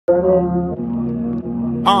You're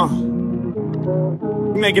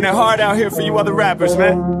making it hard out here for you other rappers,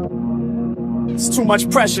 man. It's too much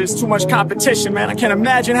pressure, it's too much competition, man. I can't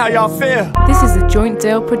imagine how y'all feel. This is a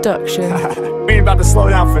Jointdale production. We ain't about to slow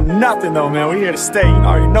down for nothing though, man. We're here to stay, you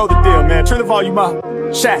already know the deal, man. Turn the volume up,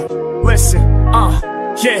 chat, listen,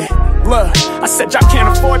 yeah. Look, I said y'all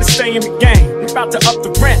can't afford to stay in the game. We about to up the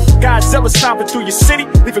rent. Godzilla stomping through your city,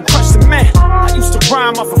 leaving crushed cement. I used to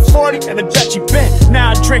rhyme off a 40 and a Dutchie bent. Now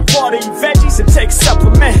I drink water, eat veggies, and take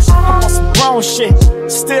supplements. I'm on some grown shit,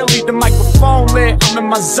 still leave the microphone lit. I'm in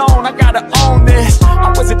my zone, I gotta own this. I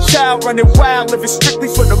was a child running wild, living strictly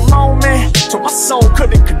for the moment, so my soul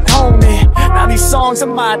couldn't condone it. Now these songs are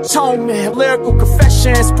my atonement, lyrical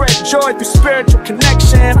confession, spread joy through spiritual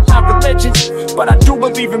connection. I'm not religious, but I do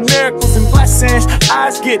believe in miracles and blessings.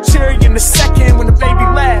 Eyes get teary in a second when the baby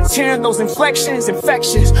laughs. Hearing those inflections,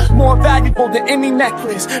 infections, more valuable than any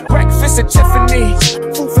necklace. Breakfast at Tiffany's,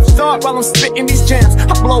 food for thought while I'm spitting these gems.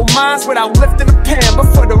 I blow minds without lifting a pen, but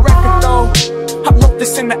for the record though, I wrote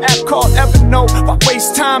this in the app called Evernote. Why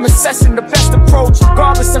waste time assessing the best approach?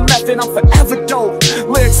 Regardless of method, I'm forever dope.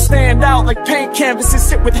 Lyrics stand out like paint canvases,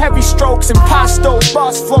 hit with heavy strokes. Impasto,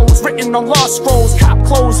 boss flows, written on lost scrolls. Cop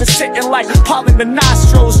clothes are sitting like pollen the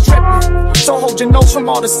nostrils, dripping. So hold your nose from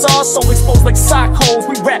all the sauce, so exposed like sock holes.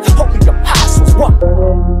 We rap holy apostles, what?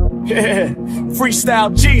 Yeah,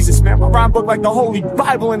 freestyle Jesus, man. My rhyme book like the Holy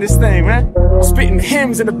Bible in this thing, man. I'm spitting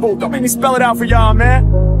hymns in the book. Don't make me spell it out for y'all, man.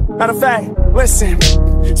 Matter of fact, listen.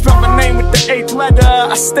 Spell my name with the 8th letter.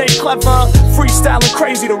 I stay clever, freestyling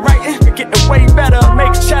crazy to writing, getting way better.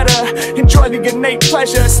 Make cheddar, enjoy the innate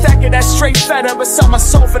pleasure. Stack it that straight feta, but sell my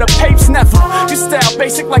soul for the papes never. Your style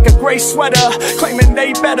basic like a gray sweater, claiming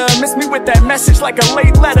they better. Miss me with that message like a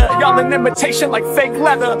late letter. Y'all an imitation like fake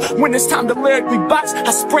leather. When it's time to lyrically box,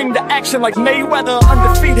 I spring to action like Mayweather.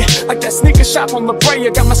 Undefeated, like that sneaker shop on La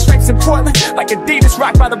Brea. Got my stripes in Portland, like Adidas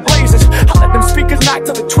rocked by the Blazers. I let them speakers knock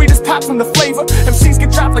till the tweeters pop from the flavor. MCs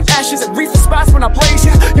get dropped like ashes at reefer spots when I blaze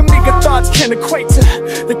ya. Your meager thoughts can't equate to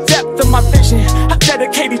the depth of my vision. I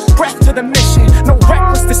dedicate each breath to the mission. No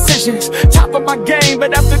reckless decisions, top of my game,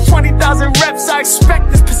 but after 20,000 reps I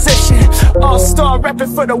expect this position. All-star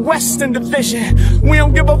reppin' for the Western Division. We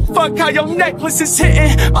don't give a fuck how your necklace is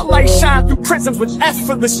hitting. My light shine through prisms with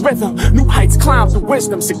effortless rhythm. New heights climb through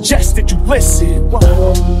wisdom, suggested you listen.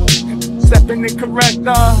 Whoa. Stepping incorrect,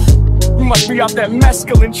 you must be off that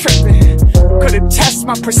mescaline tripping. Couldn't test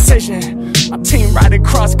my precision. My team riding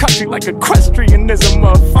cross country like equestrianism,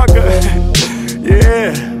 motherfucker.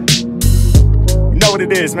 Yeah, you know what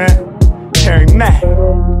it is, man. Carrying Mack.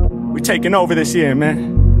 We taking over this year,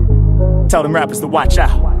 man. Tell them rappers to watch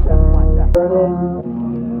out.